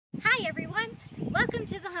Hi everyone, welcome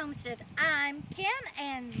to the Homestead. I'm Kim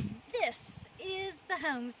and this is the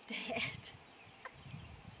Homestead.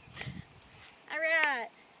 Alright,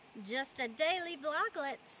 just a daily vlog.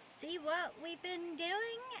 Let's see what we've been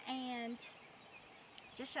doing and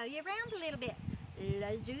just show you around a little bit.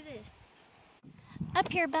 Let's do this.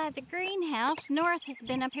 Up here by the greenhouse, North has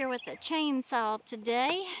been up here with a chainsaw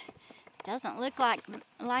today. Doesn't look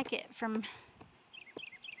like it from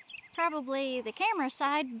probably the camera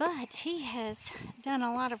side, but he has done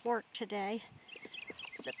a lot of work today.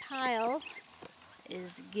 The pile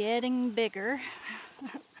is getting bigger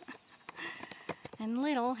and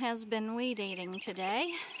Little has been weed eating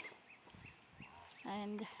today,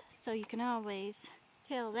 and so you can always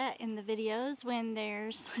tell that in the videos when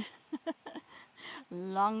there's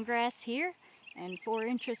long grass here and 4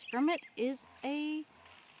 inches from it is a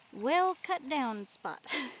well cut down spot.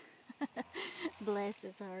 Bless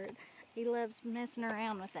his heart. He loves messing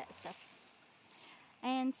around with that stuff.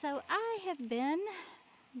 And so I have been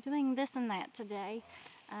doing this and that today.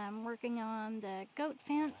 I'm working on the goat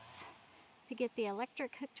fence to get the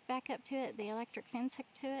electric hooked back up to it, the electric fence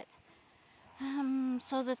hooked to it,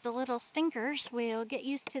 so that the little stinkers will get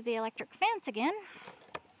used to the electric fence again.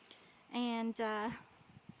 And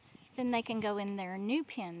then they can go in their new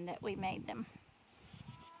pen that we made them,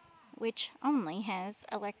 which only has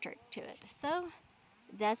electric to it. So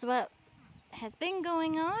that's what has been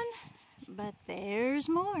going on, but there's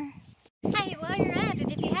more. Hey, while you're at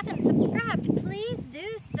it, if you haven't subscribed, please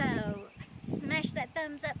do so. Smash that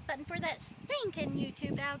thumbs up button for that stinking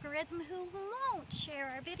YouTube algorithm who won't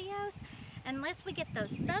share our videos unless we get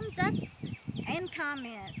those thumbs ups and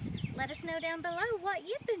comments. Let us know down below what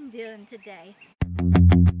you've been doing today.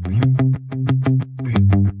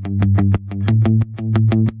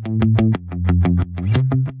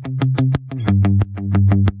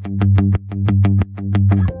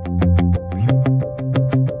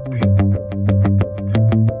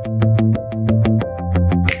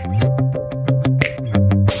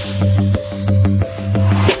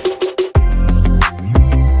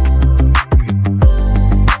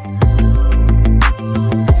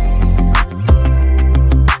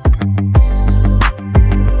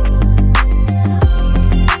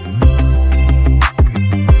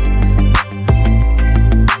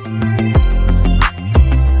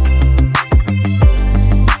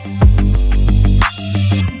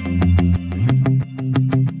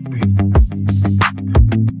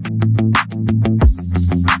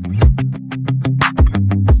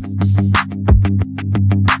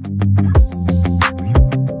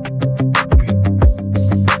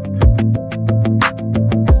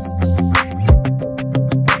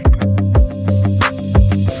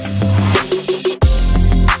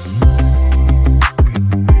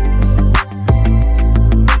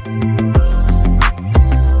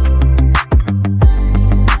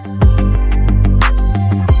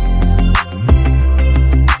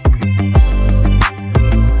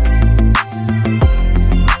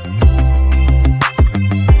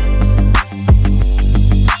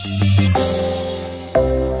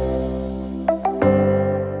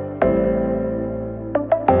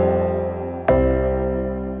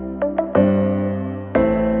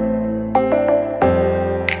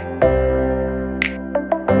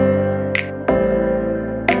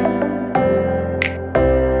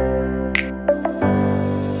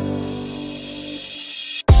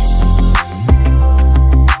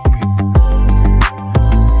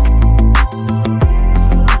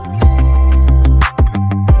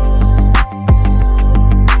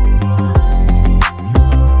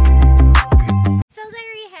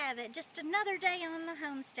 Just another day on the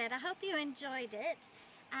homestead. I hope you enjoyed it.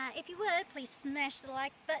 If you would, please smash the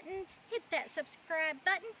like button, hit that subscribe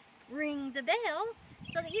button, ring the bell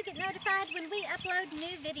so that you get notified when we upload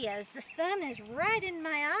new videos. The sun is right in my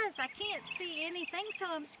eyes. I can't see anything, so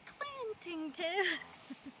I'm squinting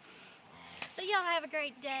too. But y'all have a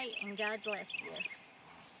great day and God bless you.